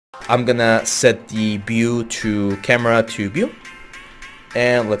I'm gonna set the view to camera to view,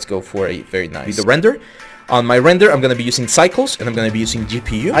 and let's go for a very nice the render. On my render, I'm gonna be using cycles, and I'm gonna be using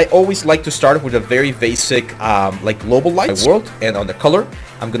GPU. I always like to start with a very basic like global light world, and on the color,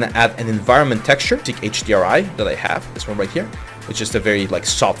 I'm gonna add an environment texture, HDRI that I have, this one right here, which is a very like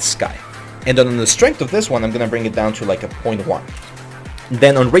soft sky. And then on the strength of this one, I'm gonna bring it down to like a 0.1.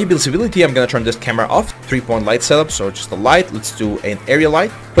 Then on ray visibility, I'm gonna turn this camera off. 3-point light setup, so just a light. Let's do an area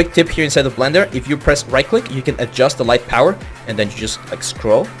light. Quick tip here inside of Blender: if you press right click, you can adjust the light power, and then you just like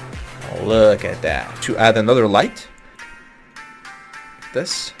scroll. Oh, look at that. To add another light,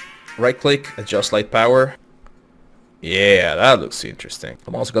 this, right click, adjust light power. Yeah, that looks interesting.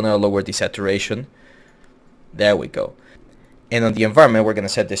 I'm also gonna lower the saturation. There we go. And on the environment, we're gonna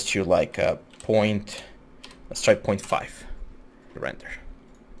set this to like a point. Let's try 0.5. Render.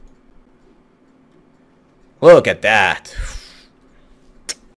 Look at that.